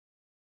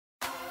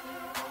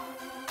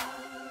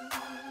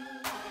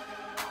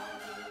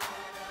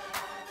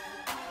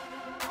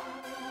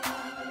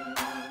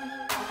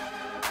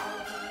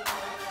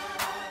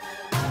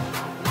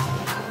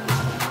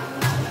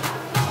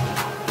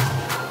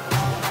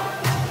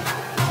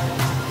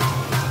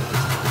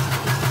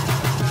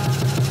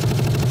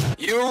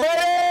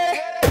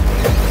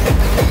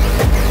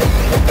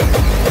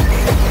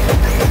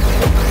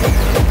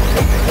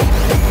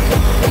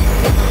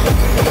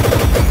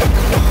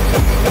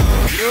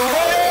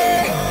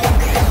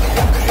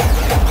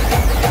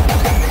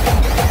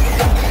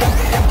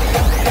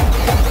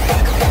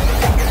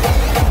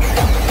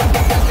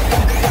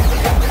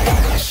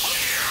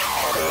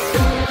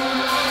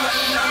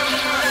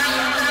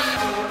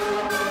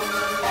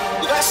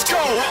Let's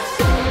go.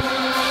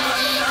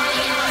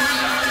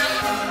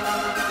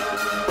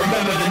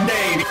 Remember the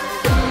name.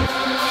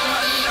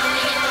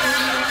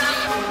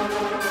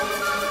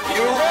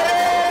 You ready?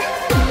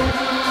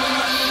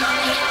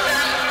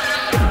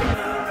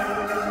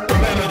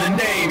 Remember the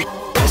name.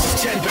 This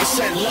is 10%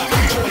 luck,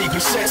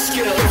 20%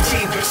 skill,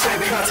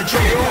 15%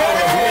 concentrated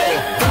power of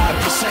will,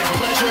 5%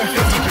 pleasure,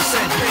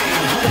 50% pain,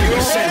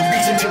 100%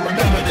 reason to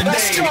remember the name.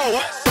 Let's go.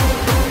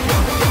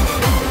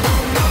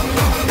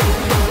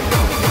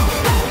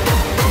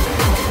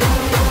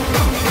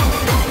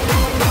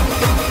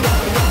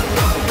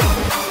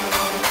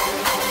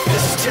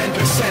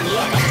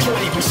 Luck,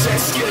 20%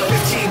 skill,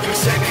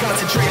 15%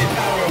 concentrated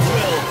power of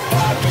will,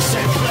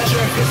 5% pleasure,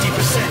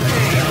 50%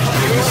 pain,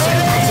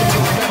 100% reason to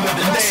remember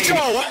the name. Let's go!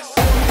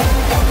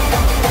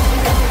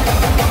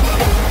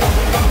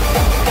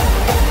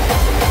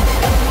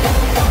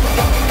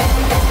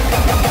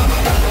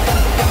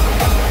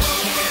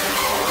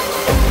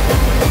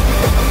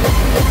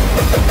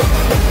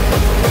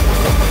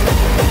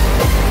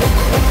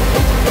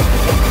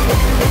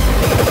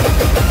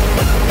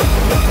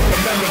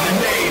 Remember the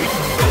name.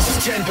 This is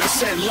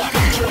 10% luck,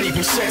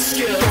 20%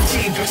 skill,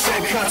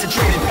 15%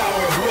 concentrated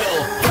power of will,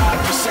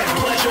 5%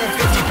 pleasure,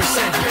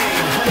 50%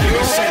 pain,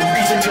 100%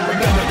 reason to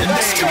remember the name.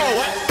 Let's go!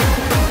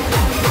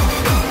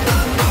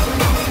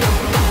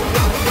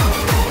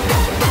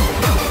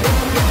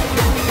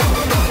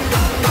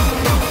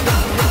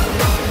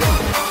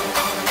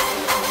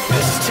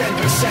 This is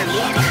 10%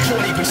 luck,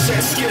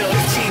 20% skill,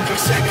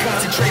 15%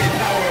 concentrated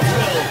power of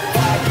will,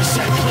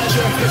 5%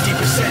 pleasure,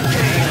 50%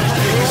 pain,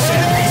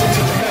 100% reason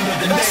to remember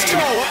the name. Let's go!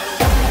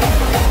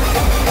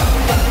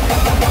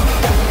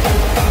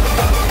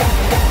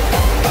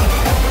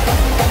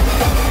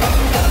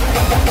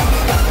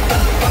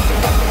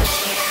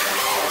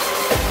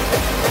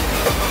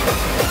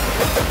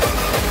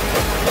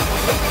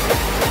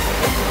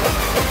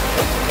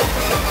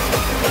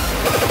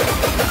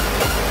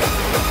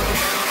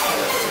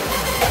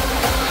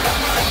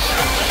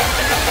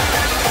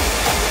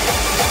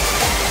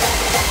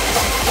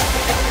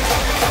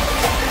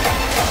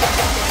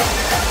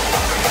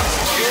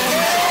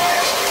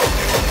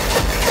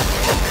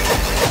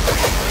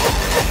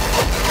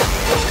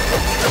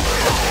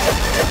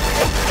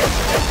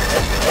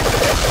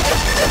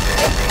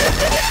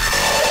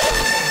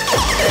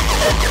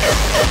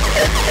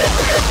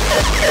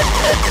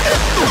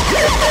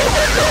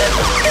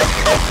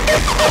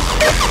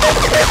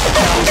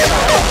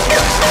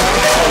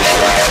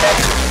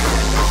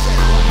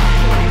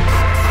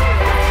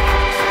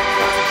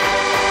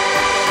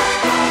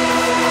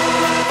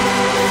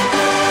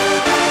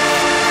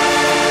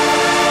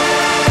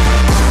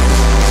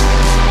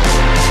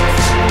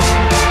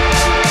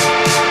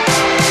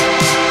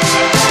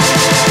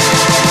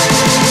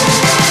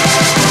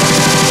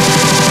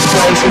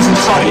 Life is a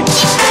fight.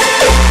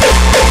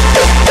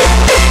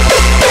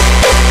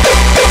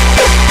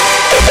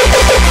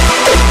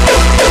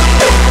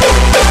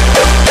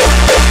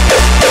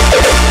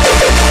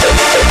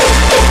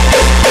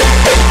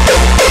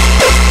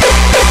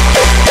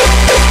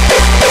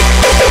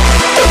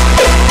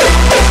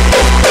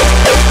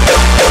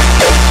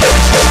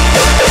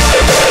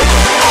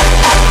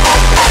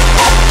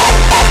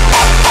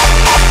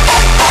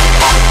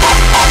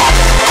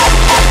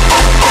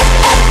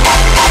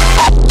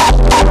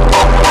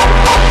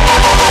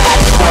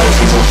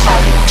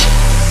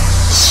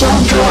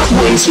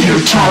 Waste your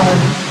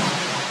time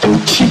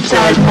and keep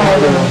that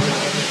motto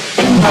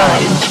in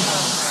mind.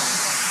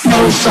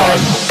 No fun,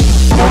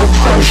 no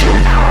pleasure.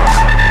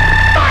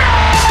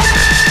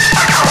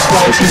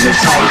 Life is a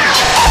fight.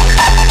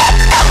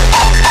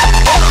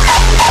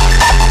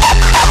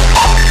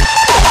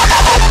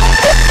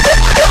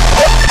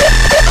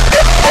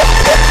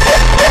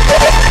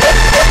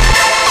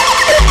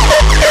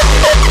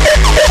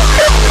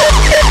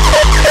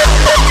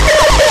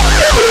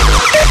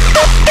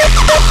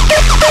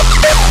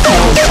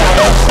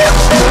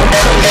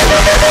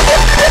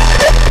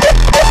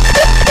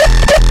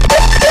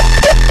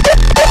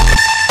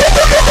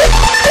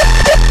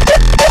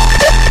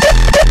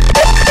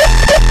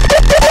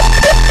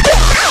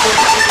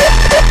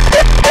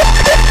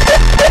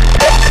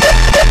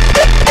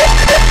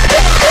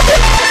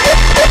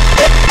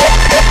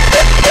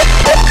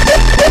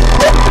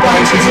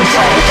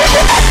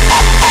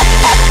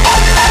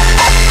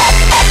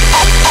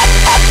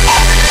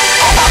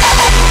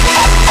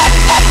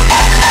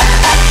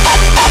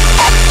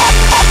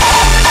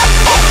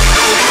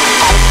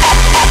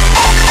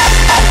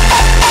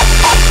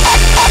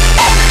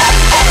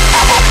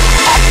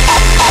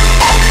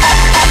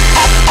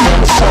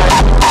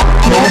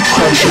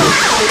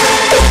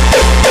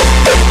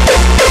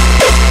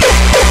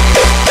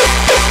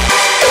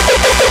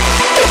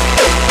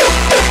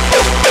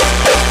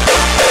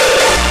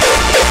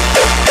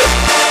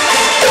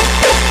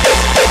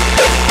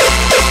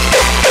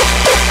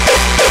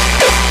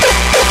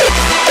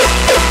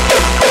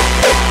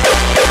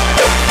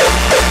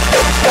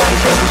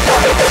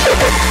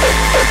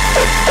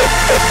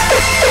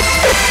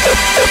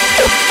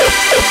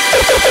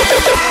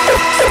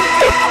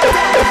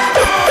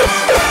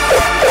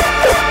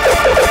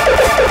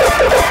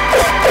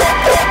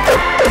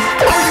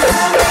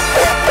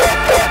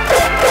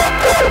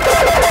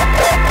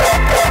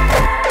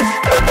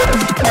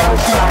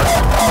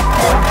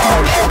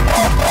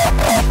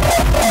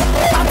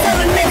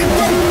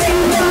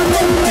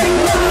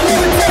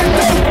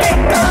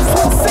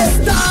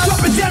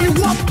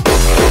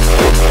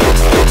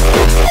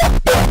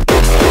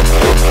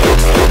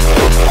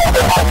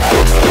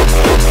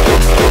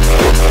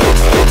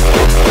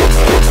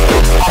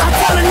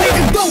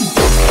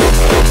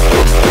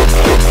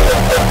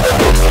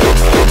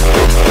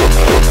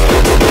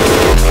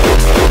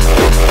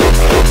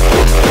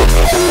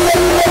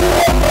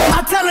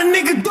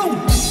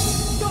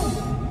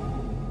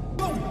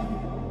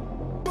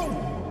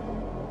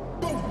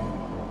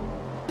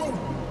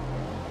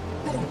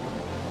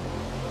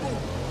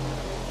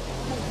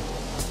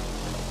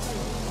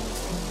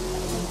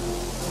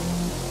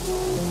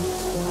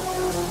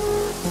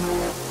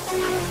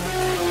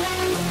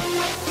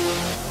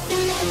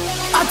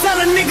 tell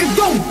a nigga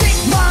don't think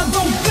mine,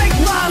 don't think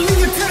mine.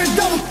 Leave it to the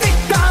double thick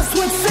thighs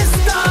with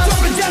sisters.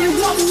 Drop it down and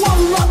wobble,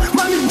 wobble up.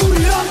 Mommy boot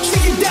it up,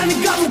 shake it down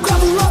and gobble,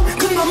 gobble up.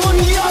 Cause my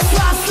money up,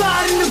 slide,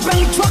 slide in the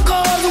belly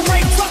trucker. The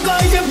rain trucker,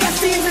 your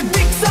bestie is a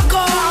dick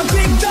sucker.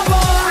 Big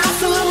double,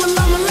 assalamu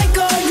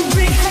alaikum. You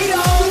big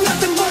hater,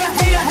 nothing but a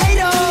hater,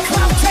 hater.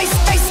 Cloud chase,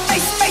 face,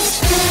 face, face.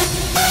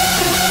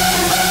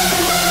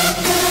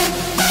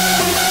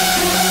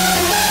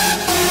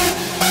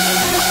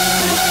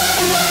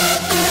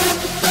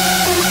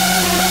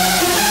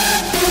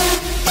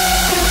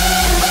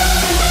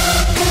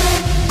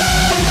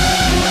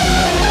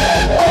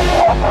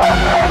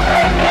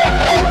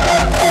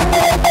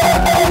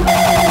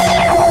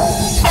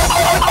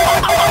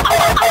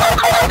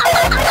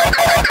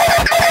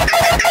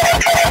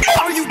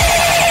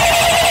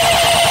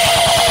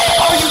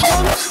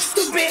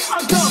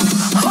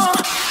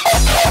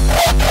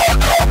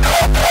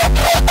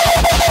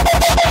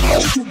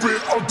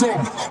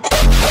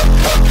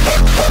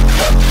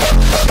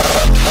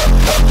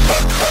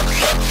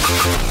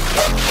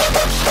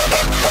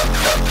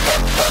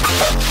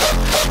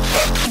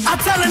 I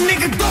tell a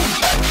nigga don't.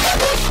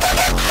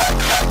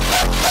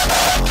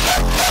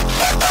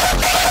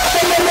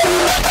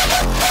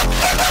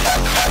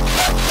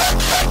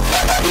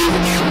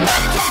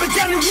 Drop it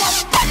down and walk.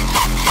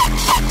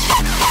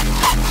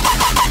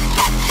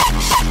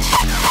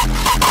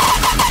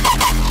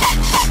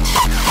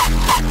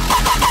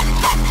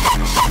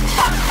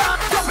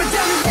 Drop it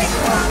down and take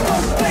mine,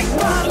 don't take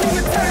mine. Leave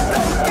it turn,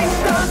 don't think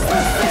mine,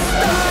 switch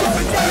sister. Drop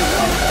it down and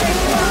don't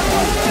take mine,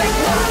 don't take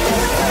mine.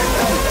 Leave it turn,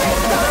 don't think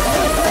mine,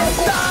 switch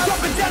sister.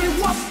 Drop it down and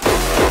walk.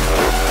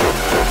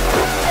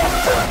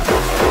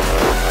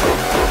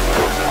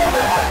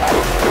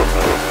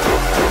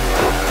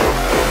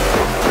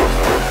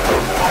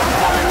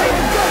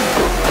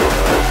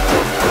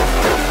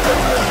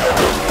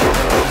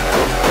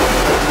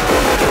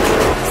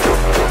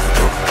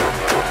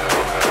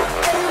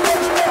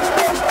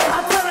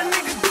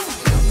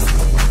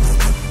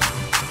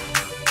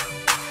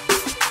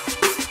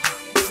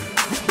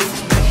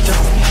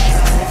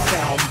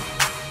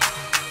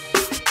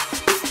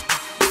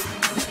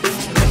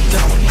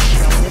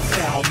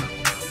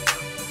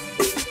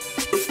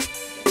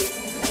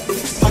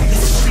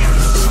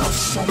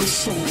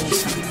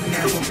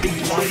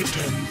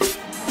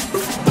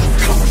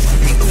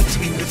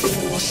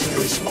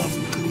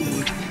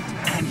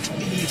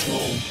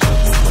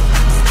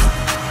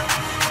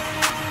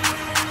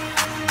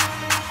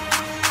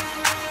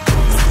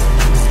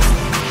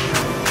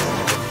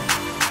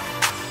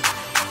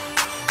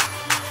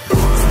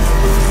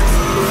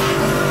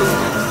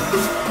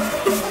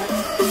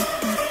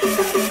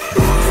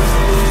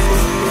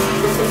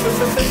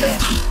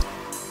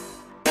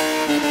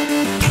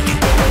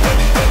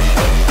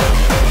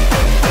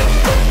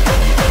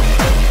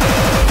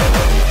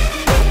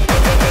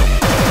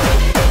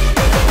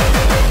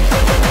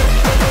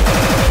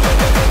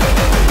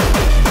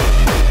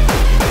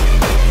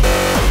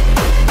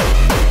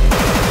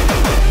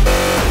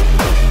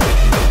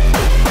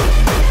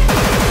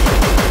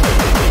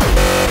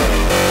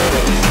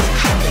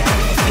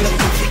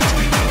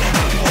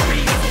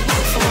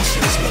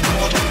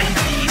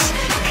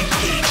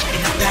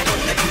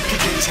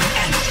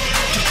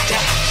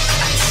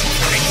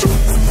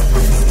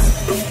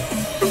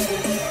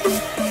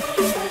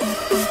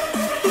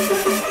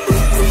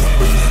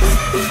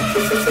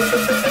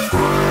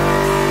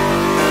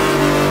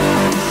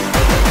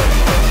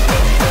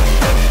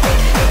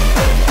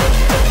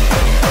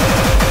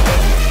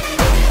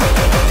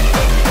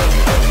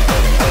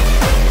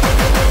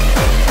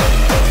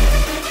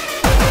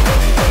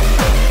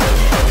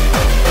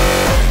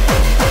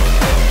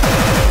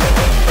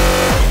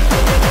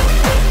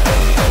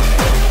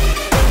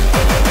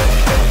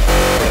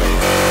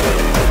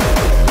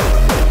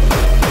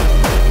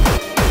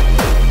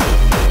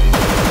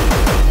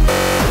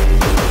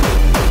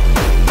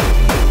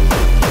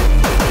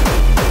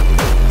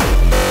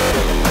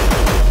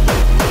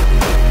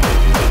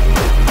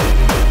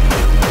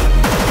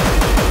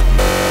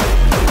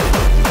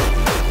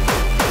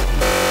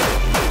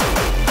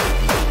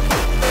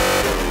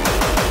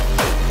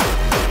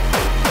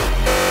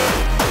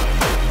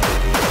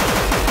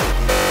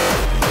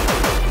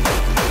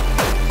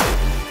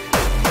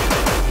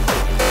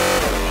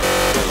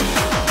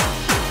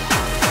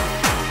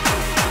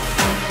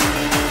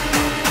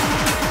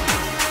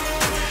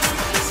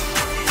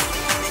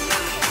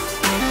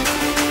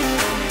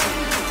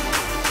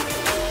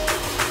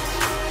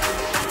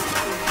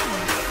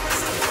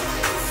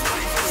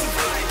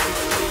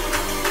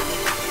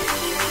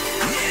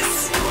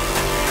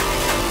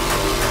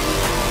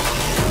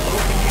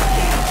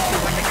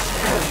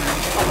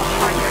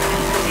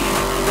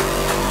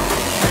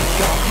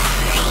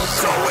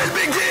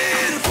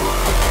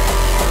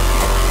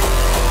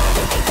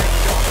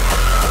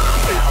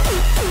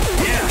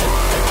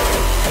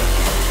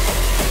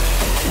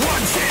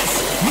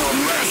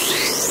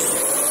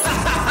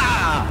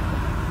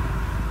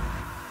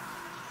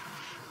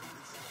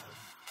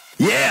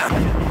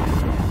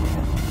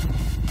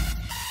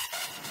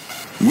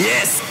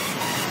 Yes,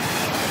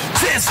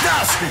 this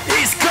dust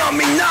is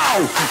coming now.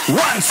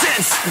 One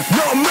chance,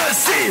 no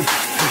mercy.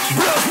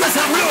 Blood, must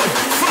have blood,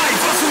 fight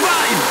for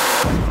survive.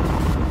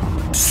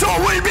 So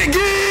we'll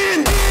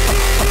begin.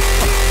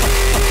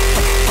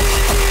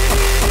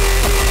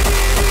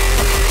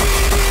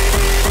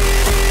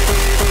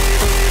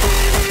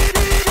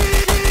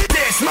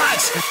 This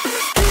match.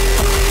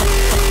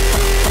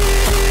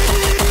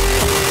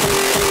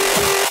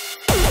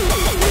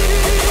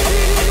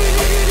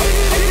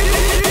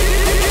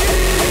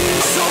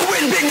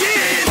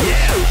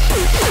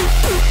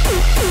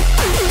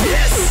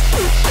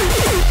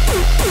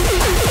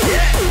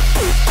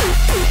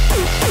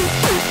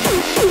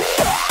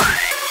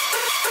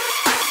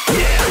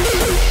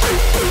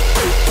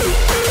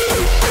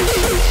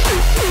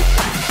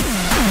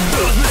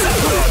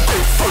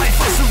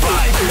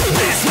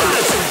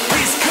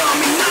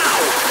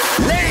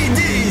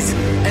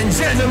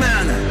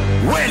 Gentlemen,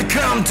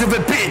 welcome to the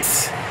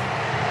pits.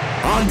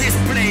 On this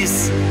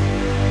place,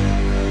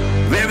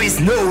 there is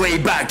no way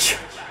back.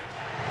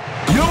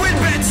 You will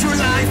bet your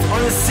life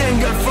on a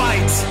single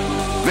fight.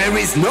 There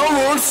is no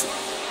rules,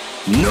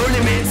 no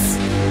limits,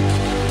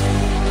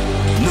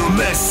 no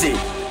mercy.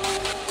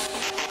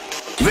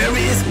 There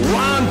is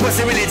one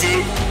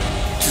possibility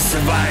to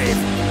survive,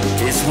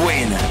 is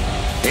win.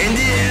 In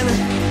the end,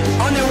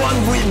 only one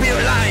will be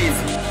alive.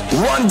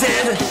 One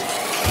dead,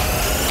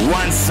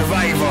 one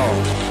survival.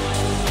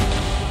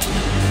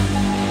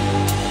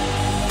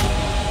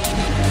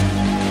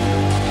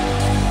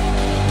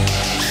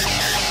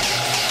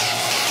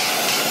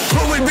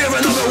 Who will be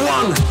another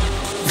one?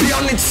 The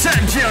only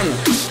champion.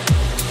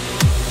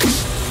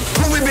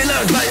 Who will be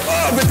loved by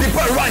all the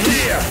people right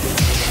here?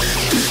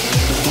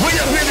 Will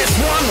you be this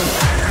one?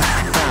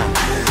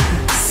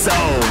 So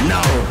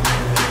now,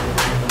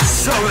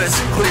 show us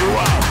who you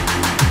are.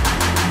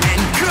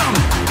 And come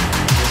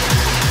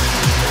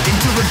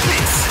into the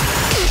pits.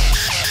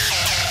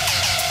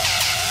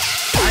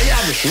 I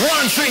have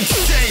one thing to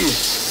say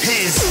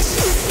is,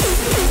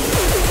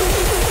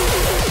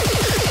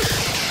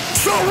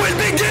 so we'll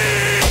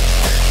begin.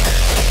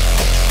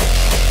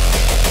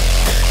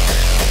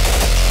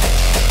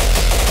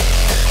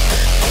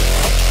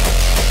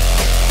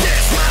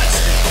 This match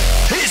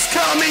is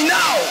coming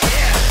now.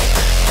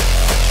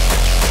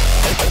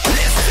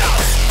 Let's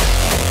start.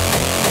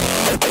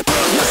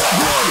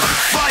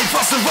 Fight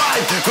for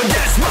survive. The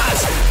death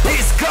match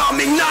is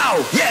coming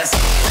now. Yes.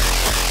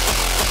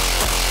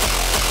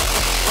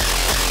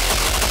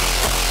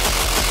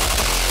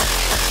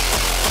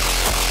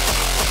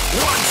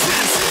 One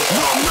chance,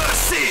 no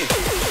mercy.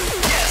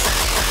 Yes.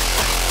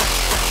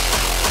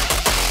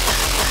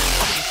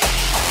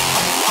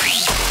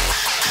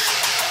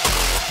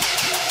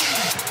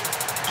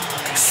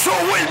 So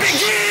we'll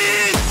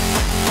begin.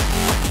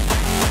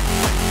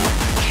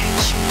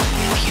 Catch me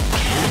if you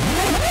can.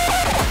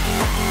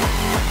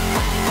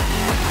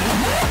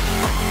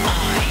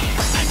 I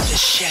am the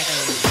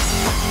shadow.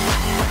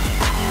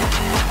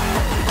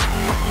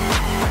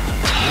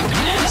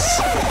 Darkness.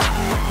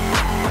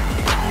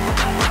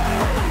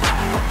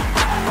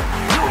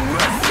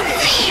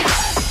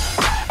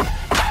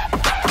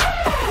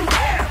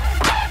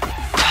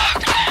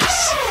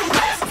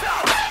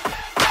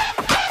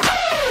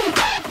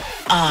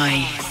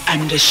 I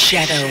am the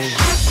shadow.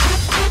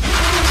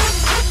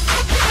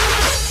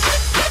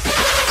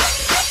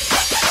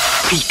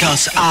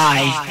 Because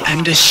I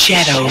am the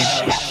shadow,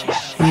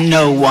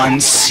 no one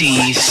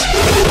sees.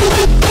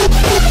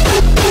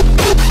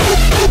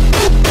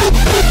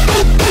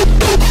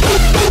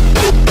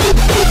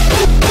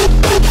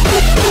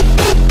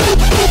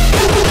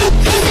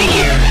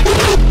 Fear.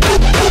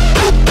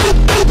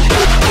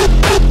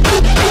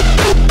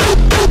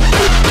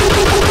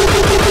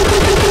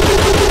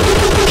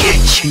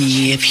 Catch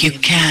me if you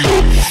can.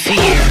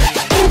 Fear.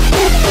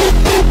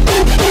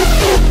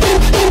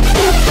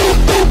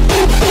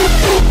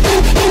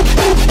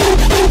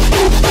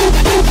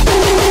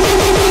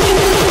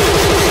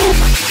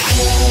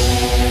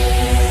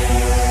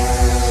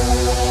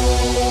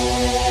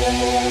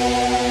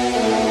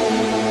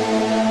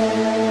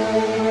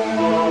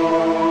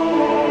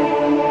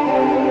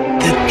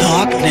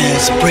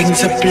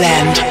 Brings a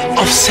blend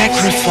of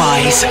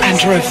sacrifice and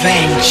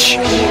revenge,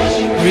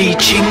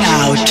 reaching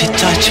out to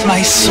touch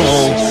my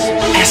soul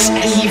as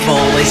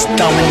evil is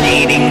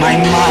dominating my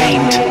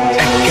mind.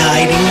 A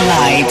guiding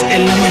light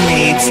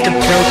illuminates the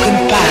broken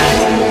path,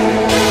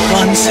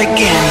 once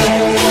again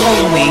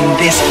following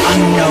this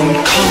unknown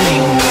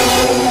calling.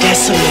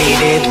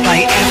 Desolated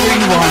by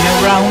everyone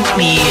around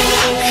me,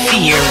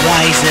 fear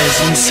rises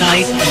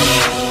inside me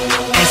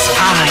as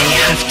I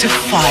have to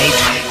fight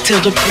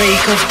till the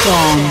break of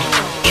dawn.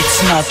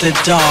 It's not the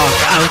dark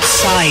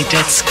outside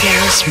that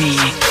scares me,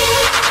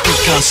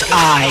 because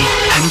I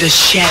am the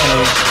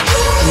shadow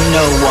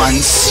no one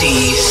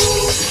sees.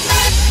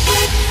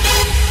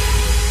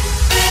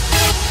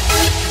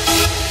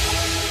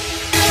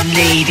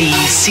 Lady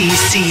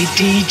CC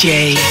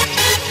DJ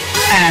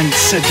and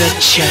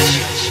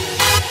SEDUTCHION.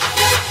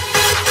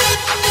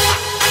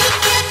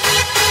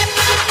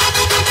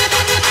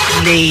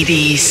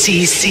 Lady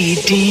CC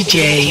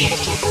DJ.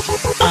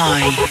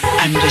 I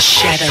am the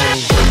shadow.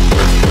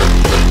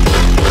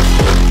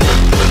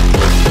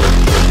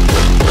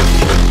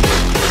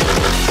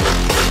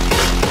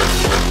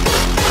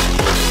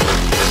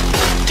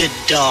 The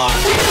dark.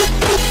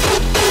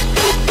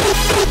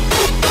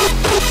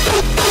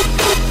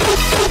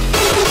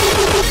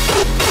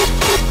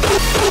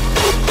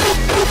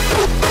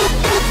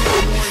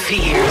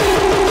 Fear.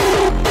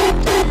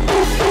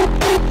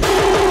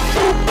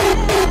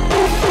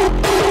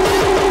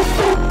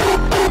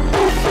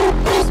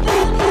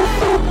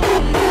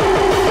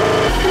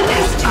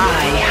 As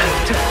I have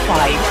to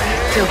fight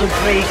till the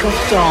break of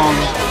dawn.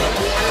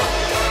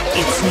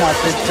 It's not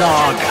the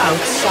dog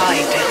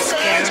outside that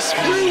scares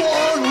me. You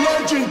are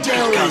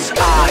legendary! Because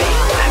I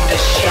am the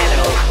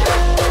shadow.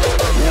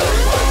 No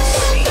one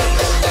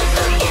sees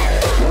fear.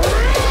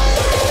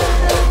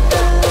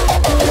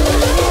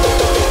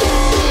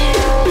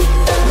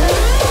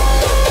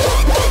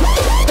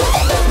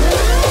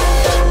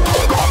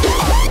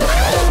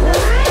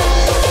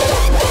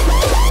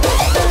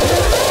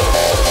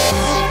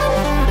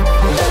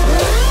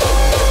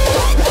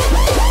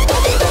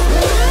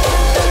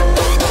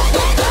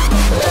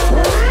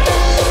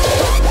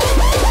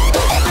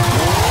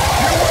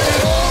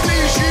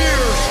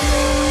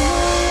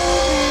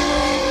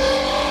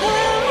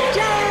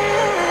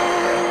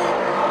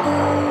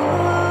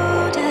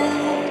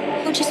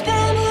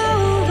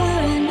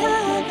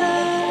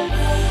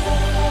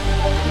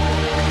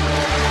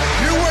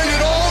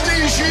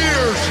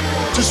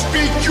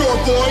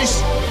 Voice.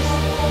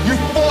 You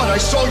fought. I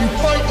saw you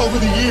fight over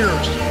the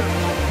years.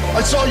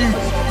 I saw you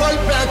fight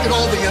back at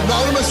all the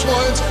anonymous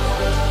ones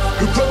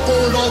who put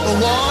forward all the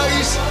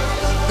lies,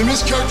 the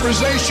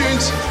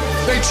mischaracterizations.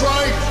 They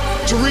tried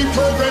to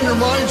reprogram your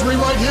minds,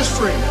 rewrite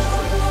history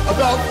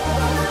about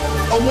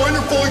a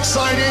wonderful,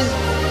 exciting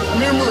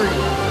memory.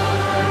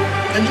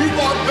 And you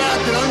fought back,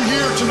 and I'm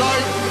here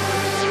tonight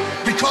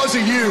because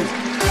of you.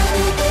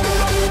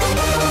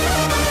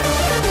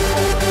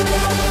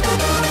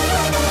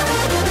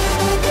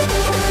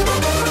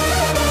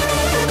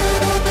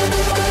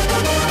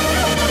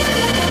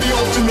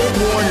 Ultimate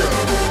Warrior.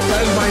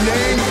 That is my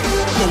name,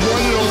 the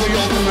one and only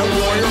Ultimate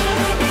Warrior.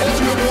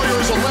 Ultimate Warrior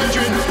is a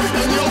legend,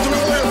 and the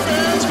Ultimate Warrior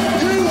fans,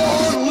 you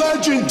are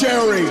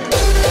legendary!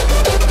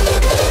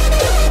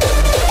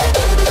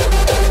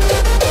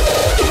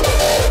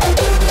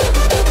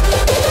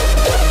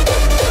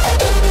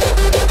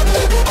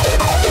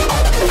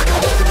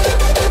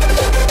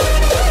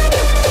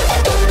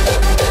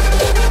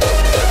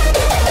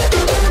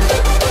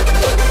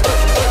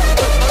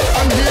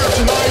 I'm here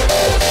tonight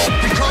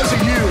because of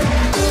you.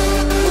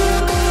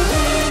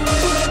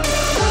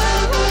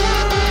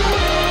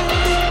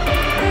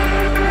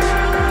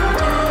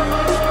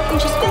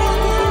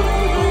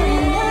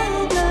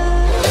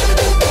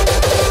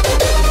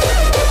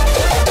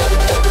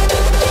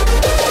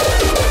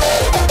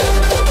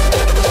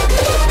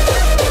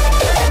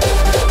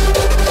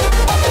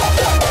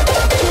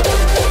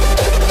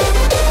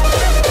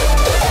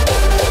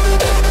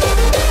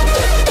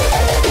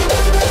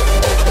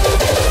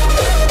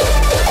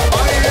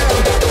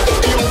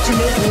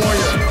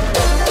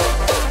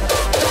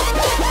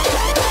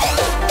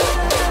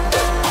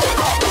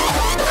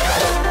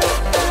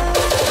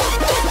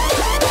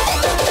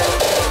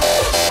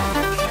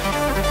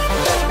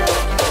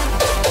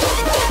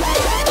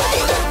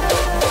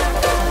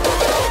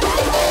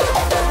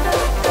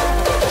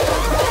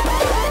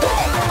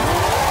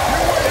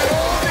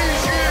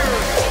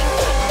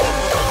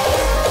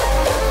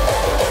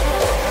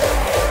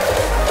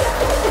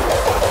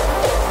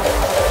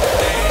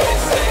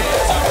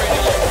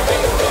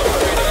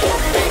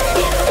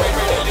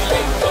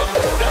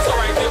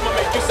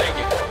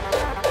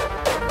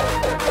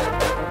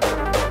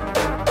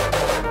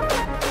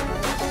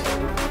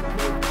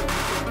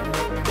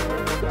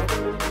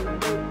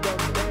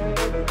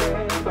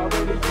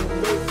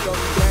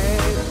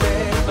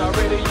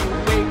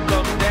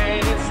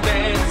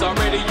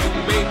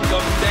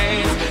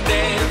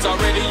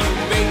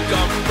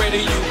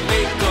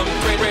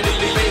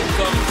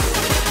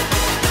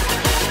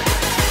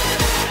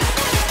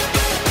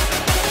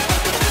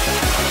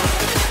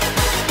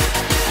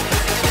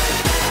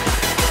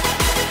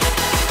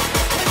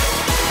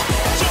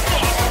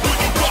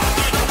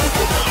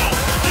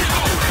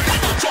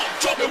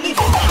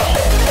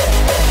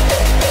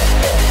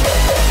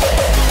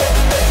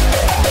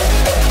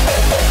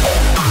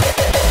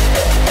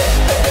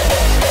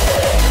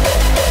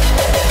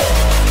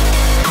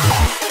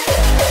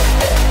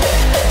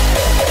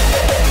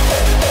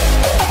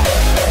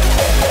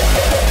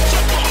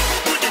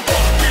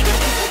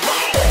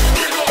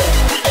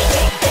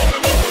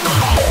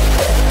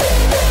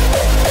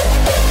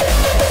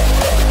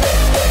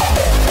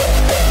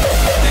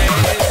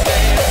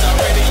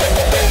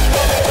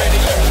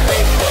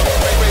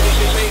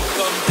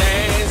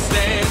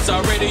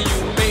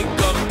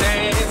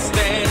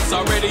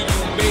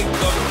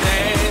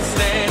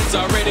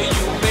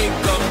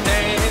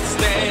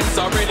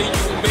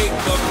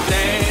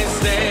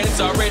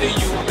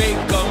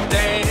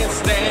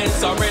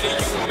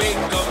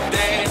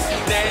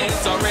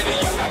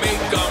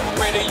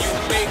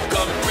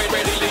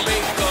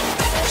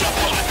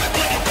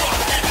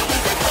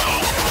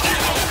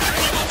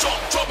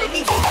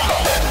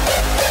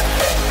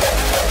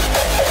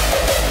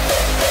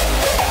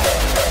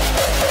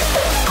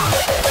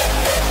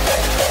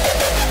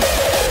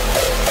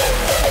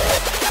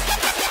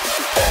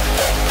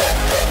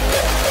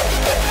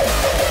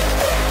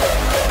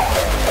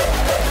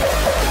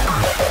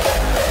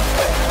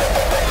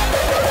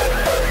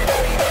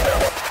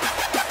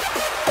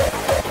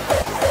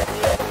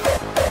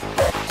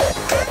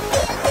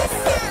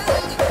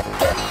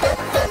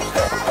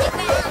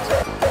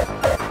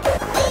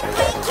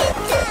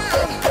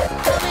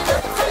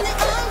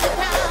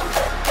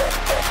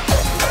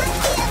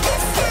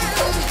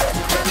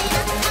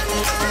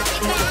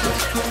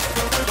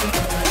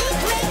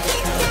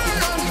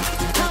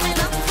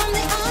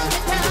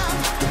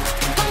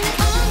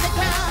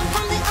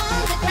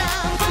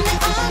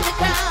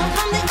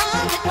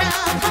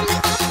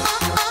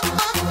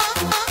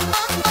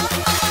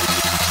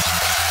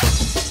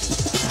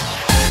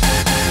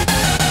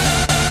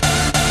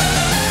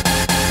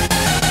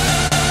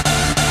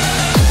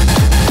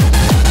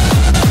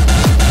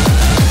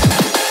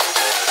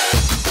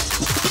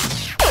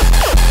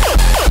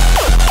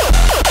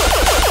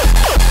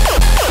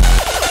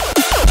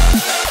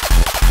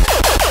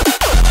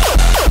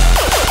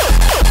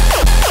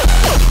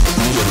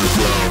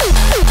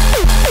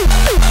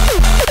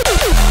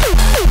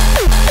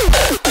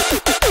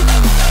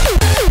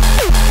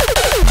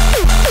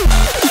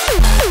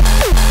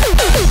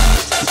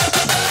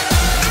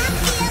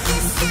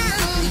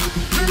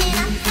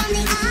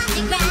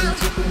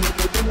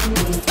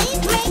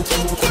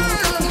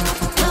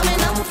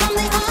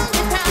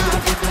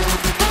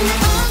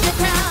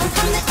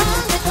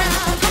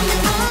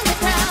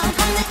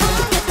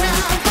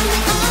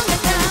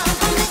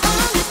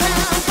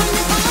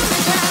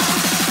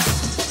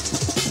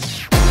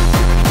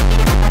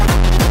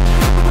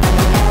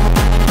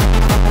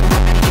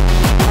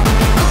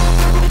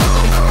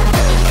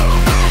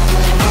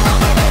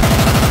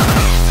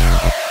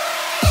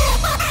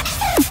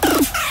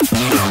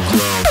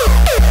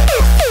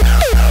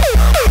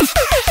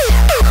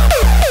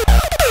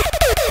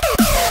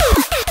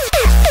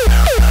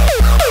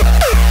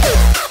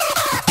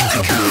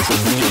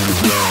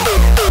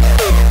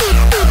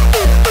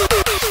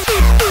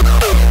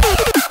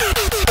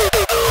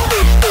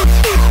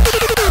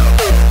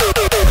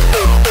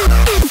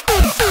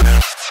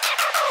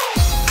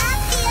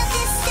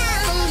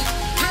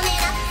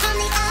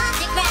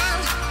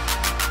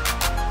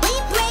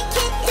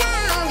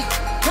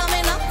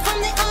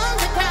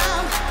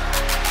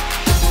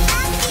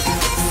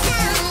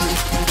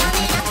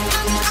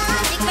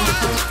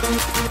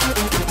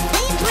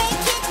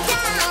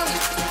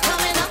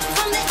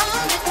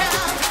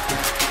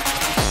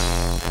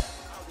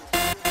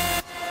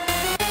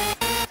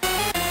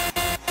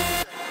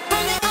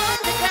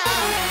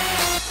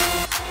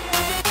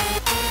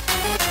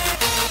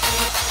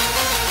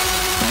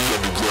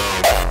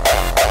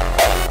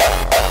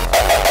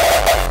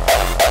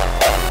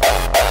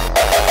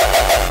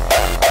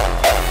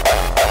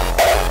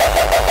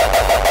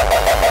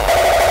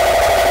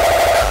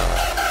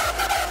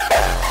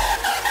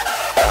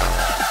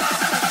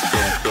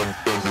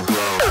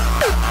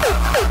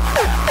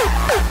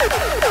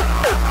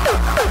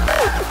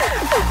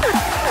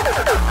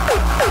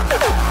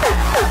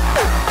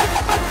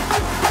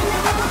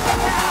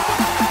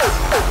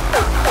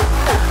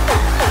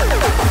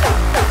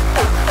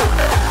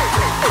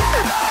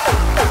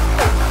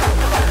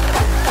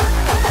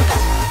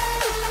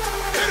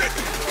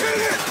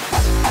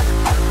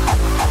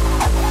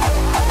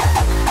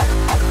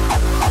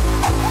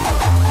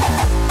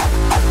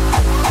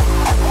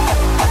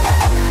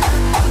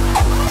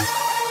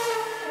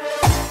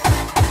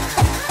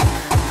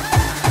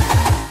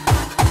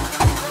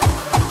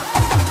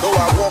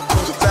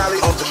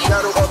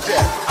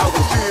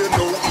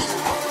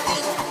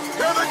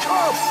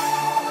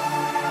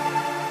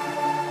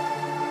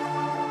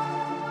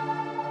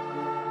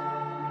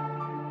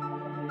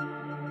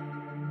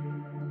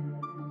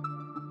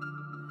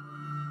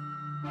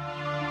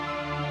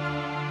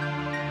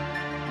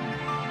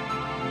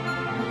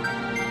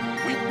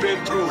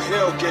 been through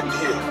hell getting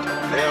here.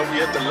 Now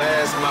we at the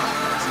last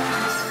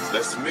mile.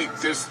 Let's make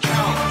this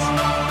count.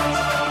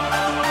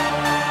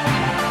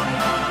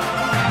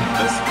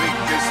 Let's make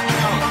this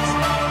count.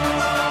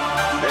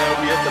 Now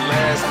we at the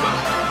last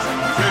mile.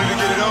 You ready to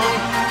get it on?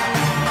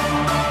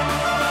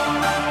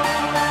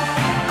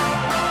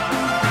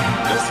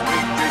 Let's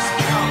make this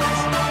count.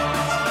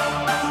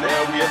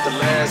 Now we at the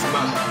last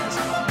mile.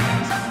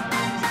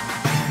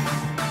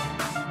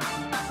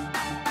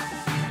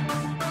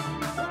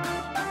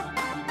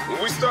 When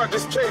we start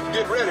this tape,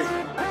 get ready.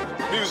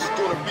 Music's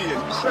gonna be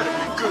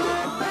incredibly good.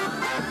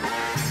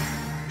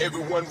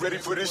 Everyone ready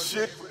for this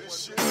shit?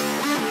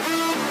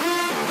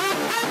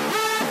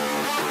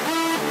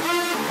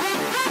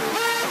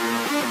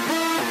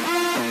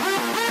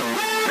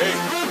 Hey,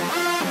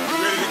 you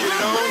ready to get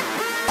it on?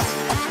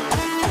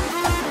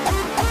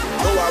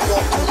 Though I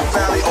walk through the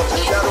valley of the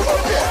shadow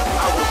of death,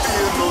 I will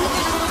fear no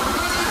evil.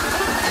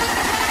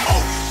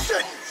 Oh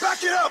shit! Back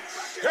it up!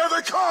 Here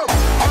they come!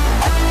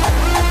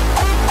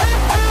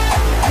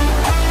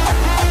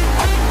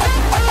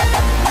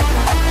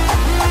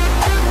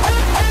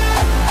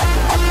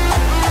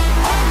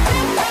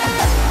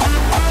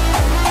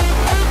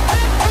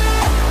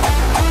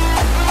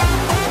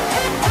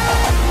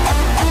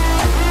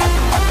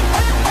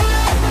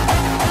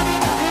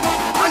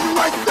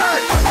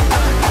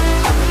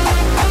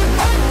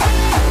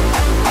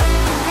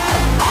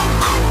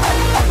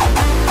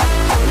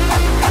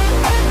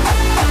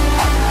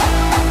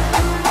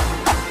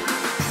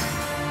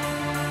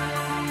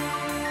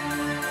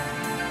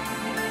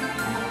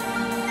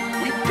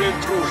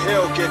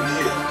 Hell getting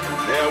here.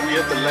 Now we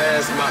at the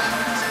last mile.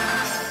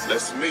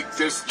 Let's make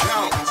this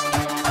count.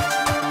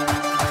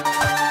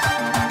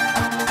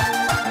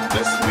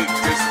 Let's make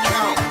this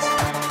count.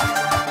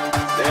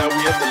 Now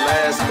we at the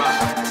last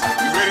mile.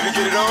 You ready to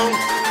get it on?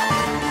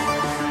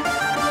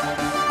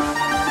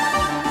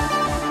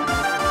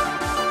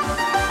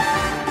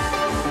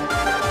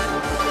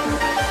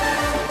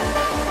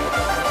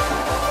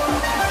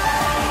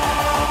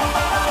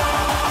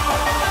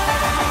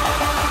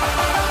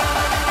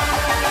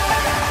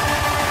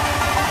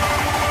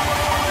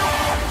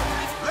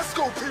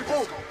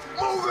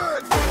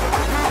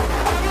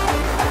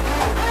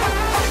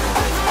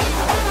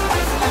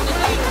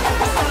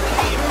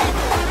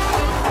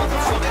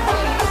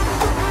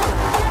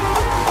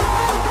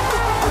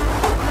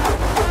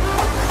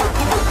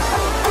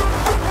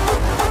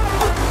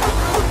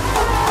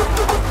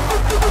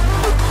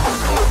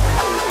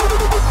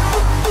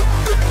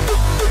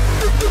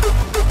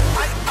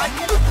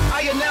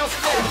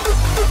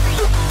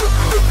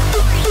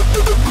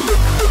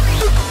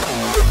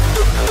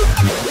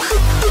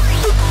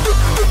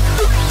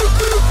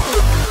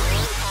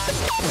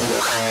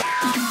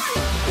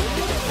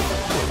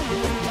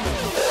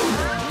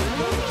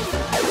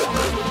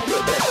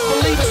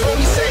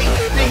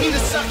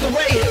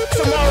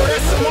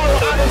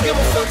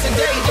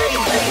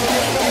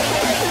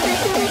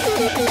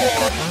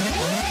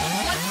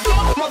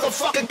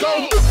 motherfucker go.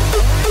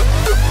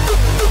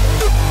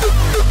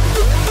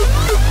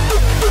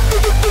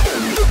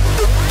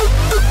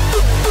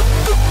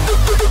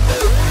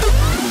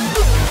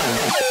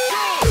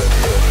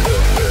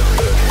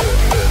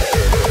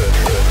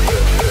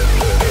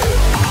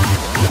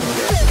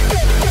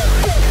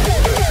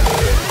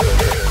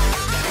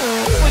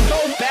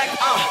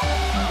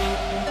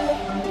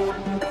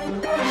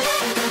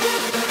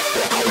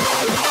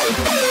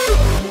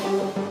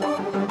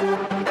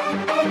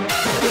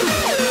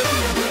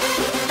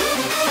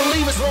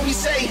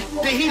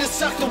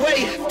 Sucked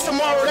away.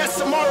 Tomorrow, that's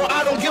tomorrow.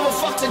 I don't give a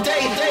fuck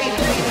today.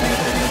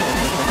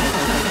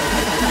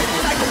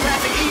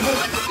 Psychopathic evil.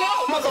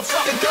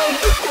 Motherfucker go.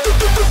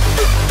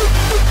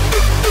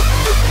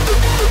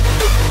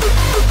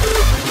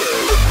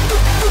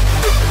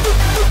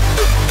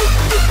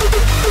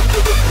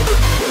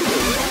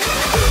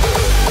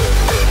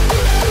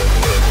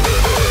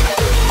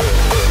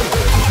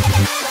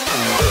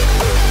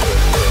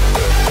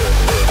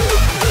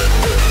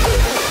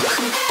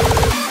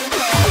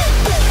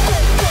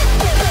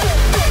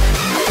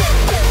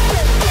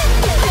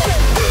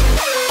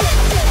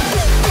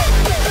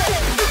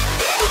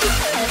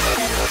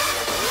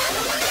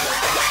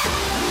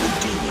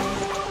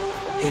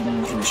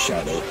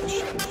 Shadow,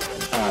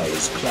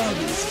 eyes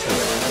cloudy with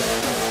terror.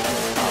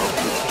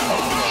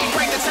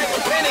 Break the type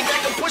of panic that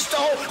can push the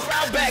whole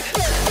crowd back.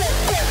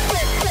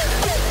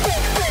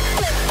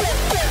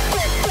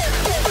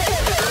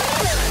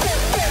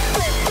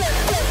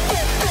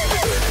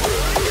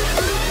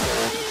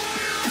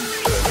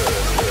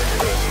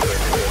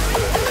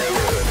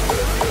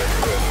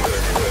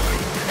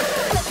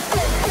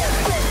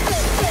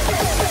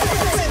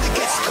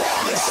 Syndicate's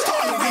calling,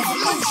 start a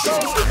revolution.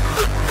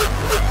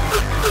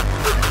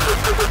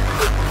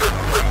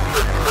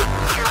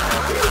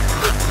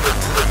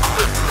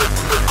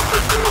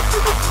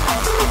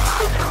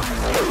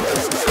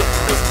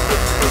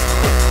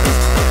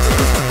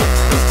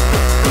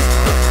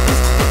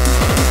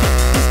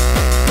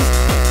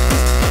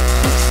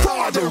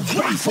 Start a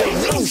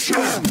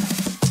revolution.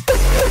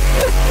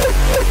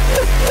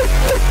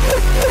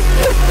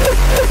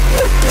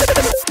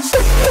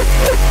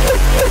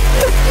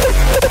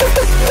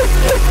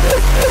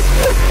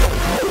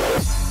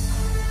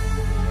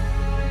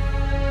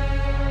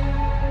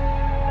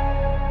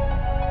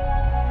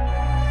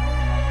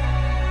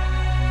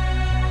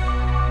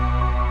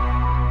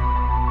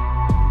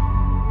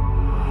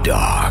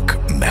 Dark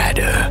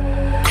matter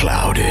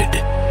clouded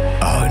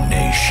our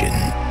nation.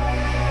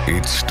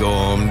 It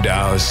stormed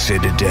our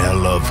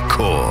citadel of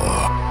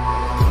core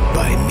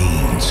by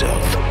means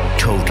of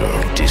total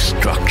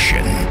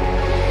destruction.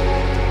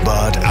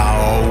 But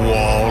our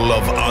wall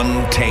of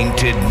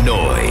untainted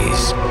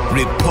noise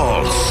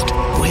repulsed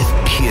with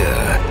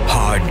pure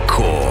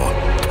hardcore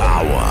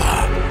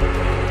power.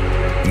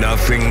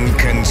 Nothing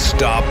can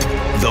stop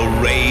the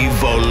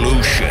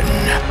revolution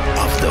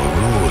of the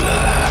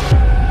ruler.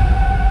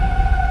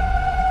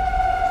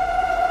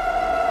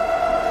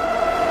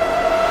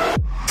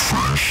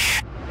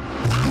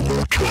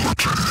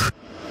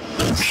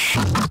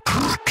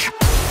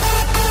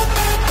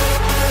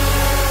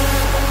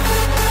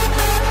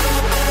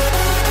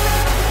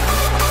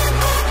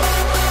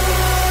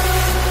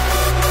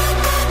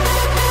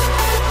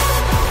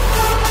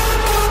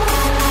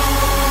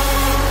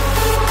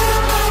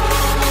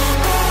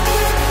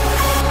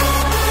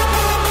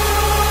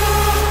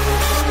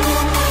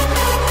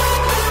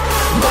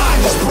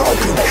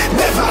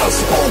 Never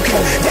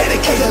outspoken,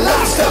 dedicated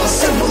lifestyle,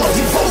 symbol of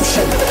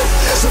devotion.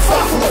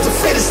 Survival of the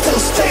fittest still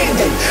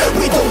standing.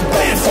 We don't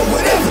bend for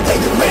whatever they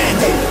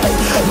demanding.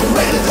 We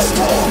weather the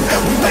storm,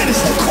 we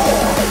manage the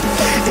core.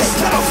 It's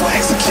time for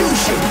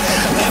execution.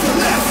 Never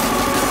left,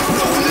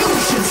 no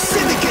illusions.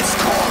 Syndicate's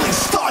calling,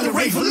 start a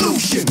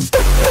revolution.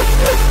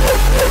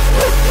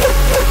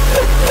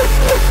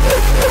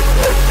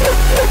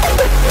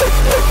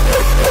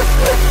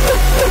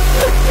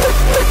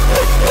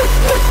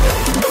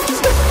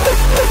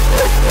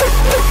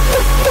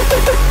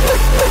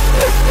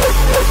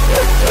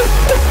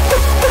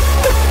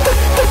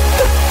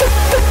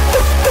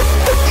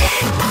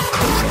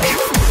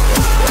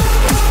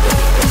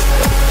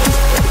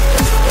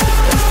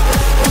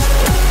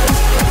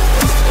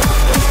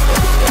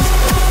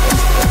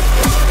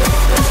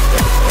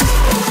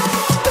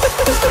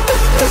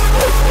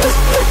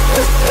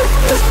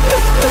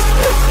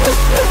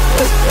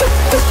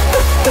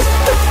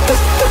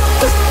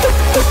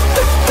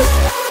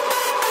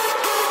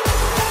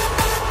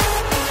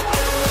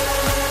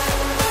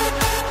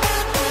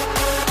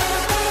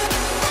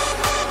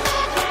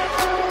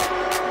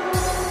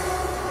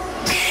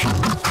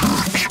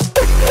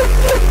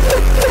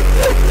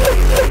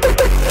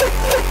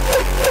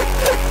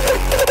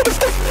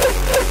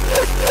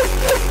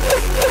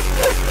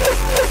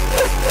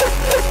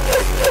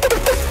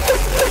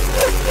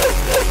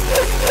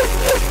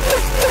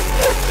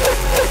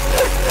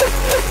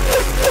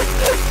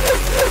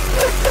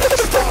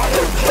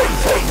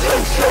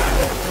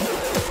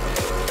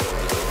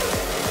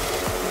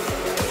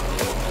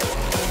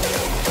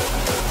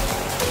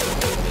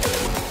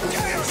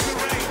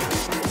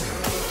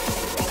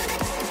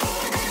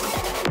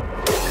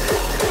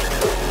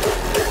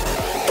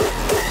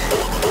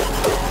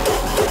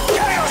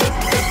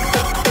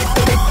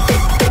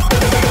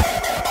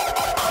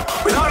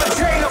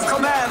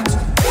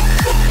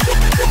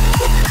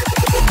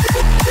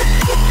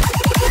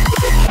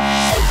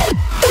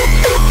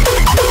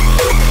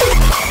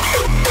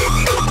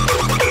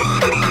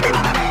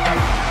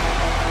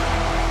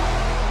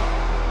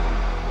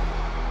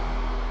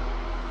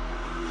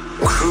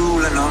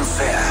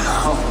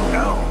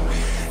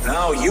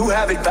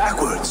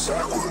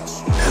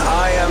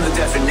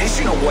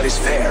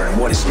 fair and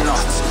what is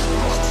not.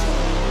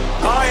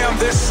 I am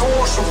the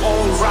source of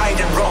all right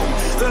and wrong,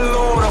 the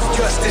Lord of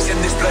justice in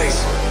this place.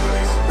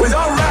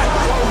 Without rank,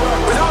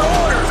 without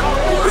order,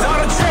 without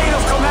a chain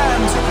of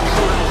command,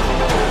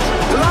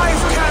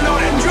 life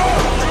cannot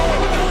endure.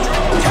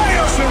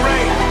 Chaos will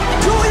reign.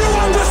 Do you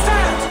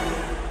understand?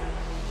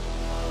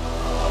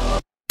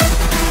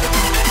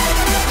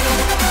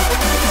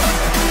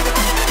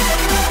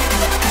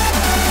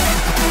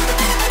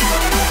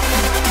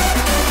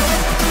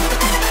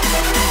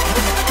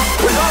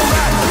 Without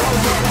rank,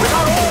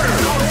 without order,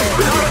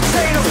 without a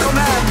chain of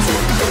command,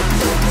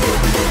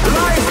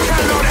 life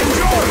cannot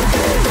endure.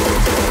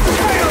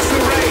 Chaos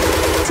will reign.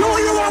 Do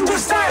you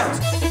understand?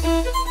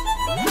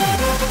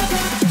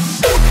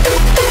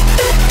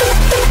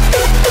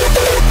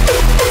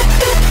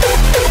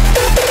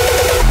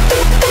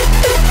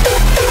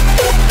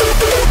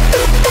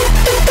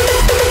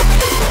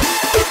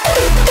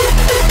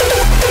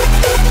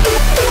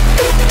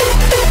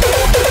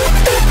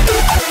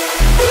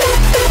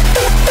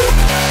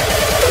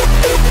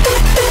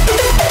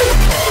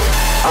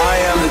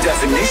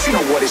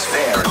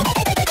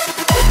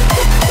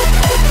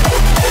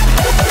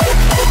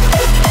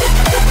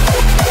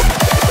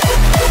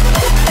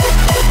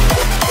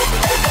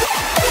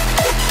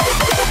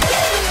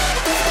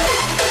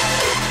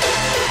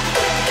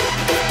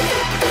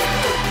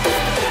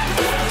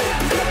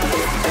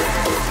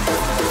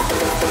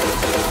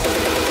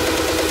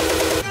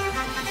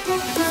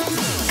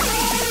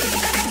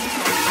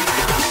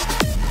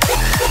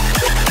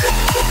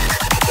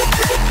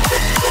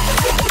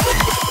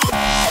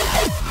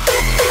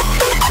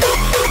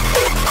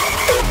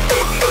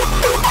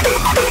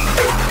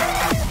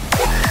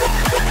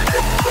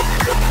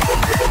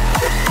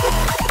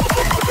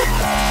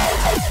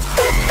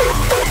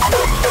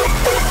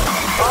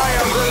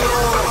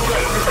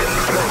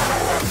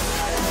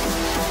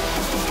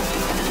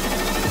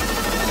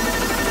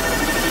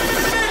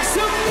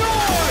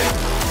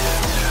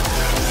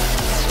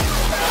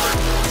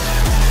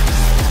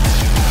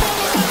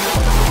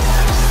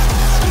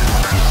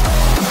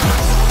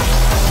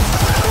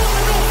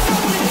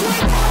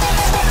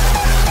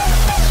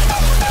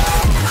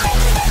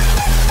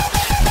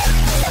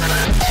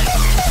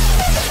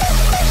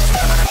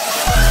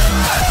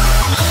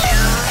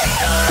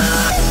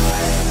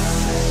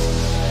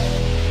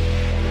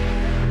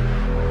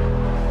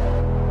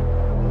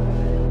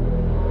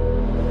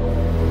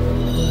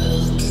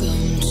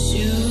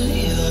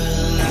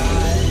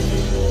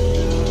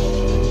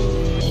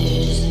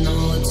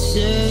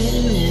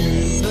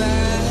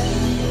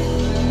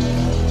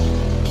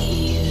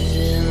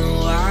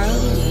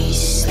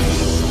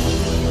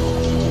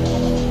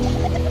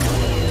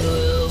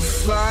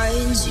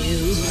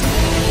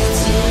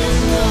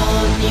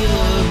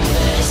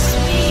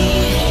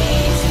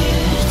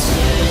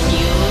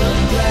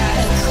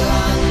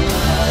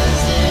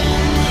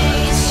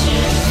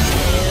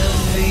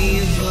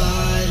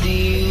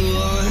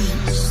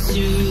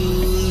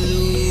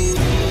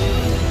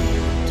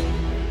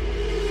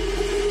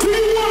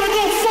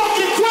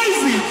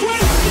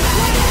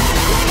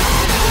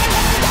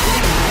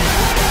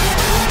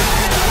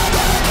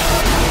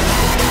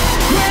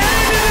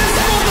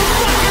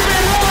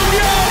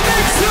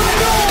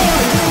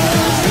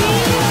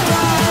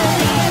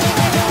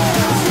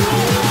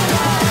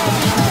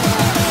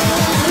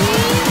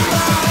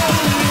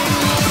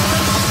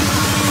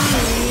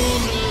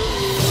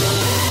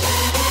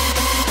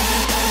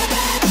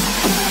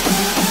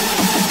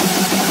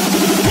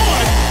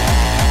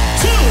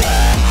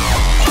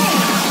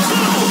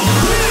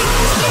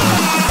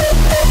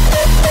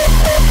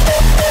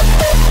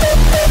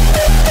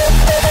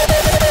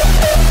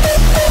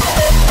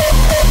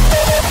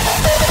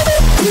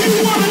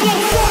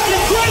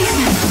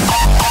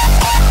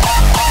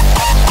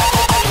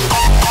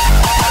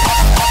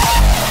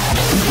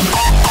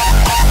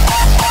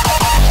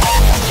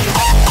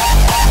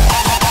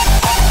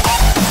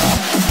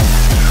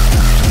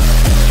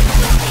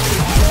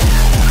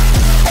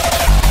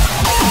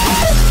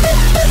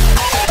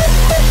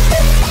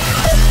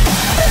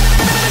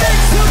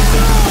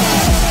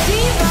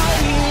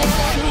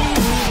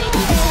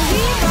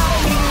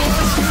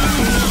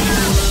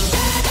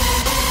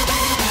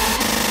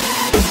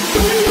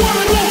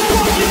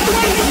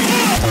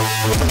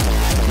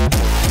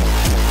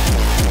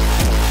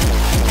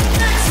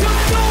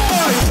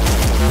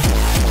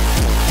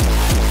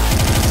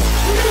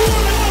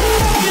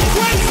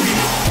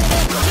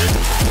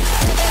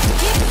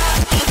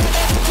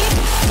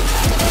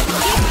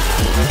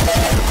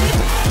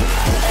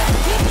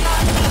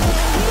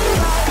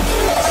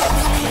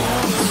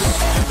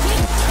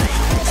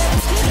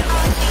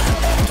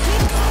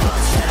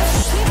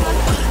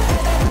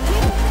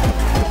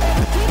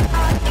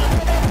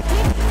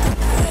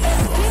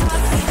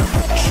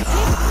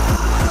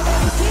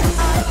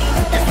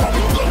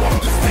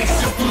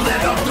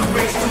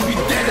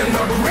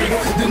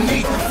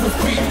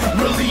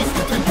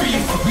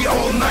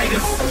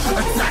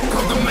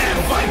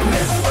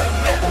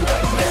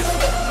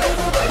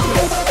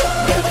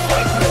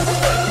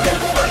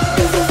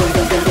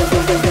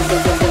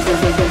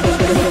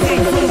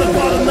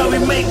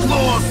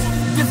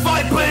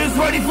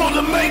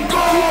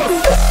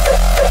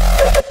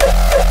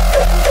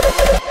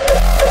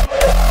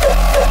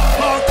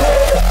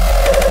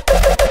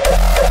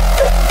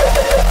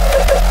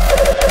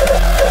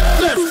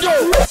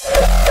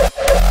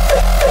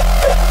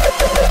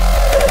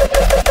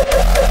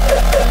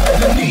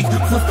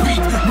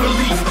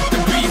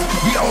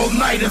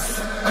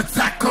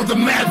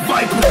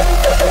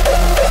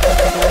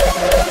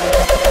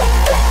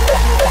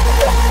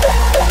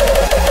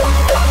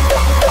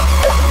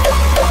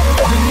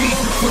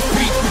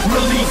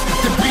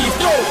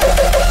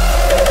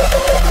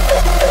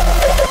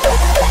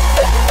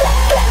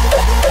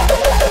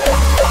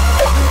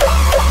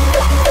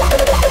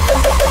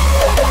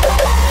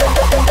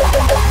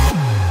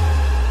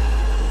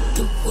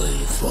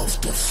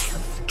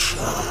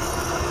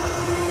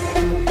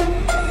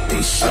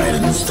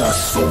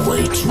 for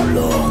way too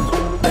long.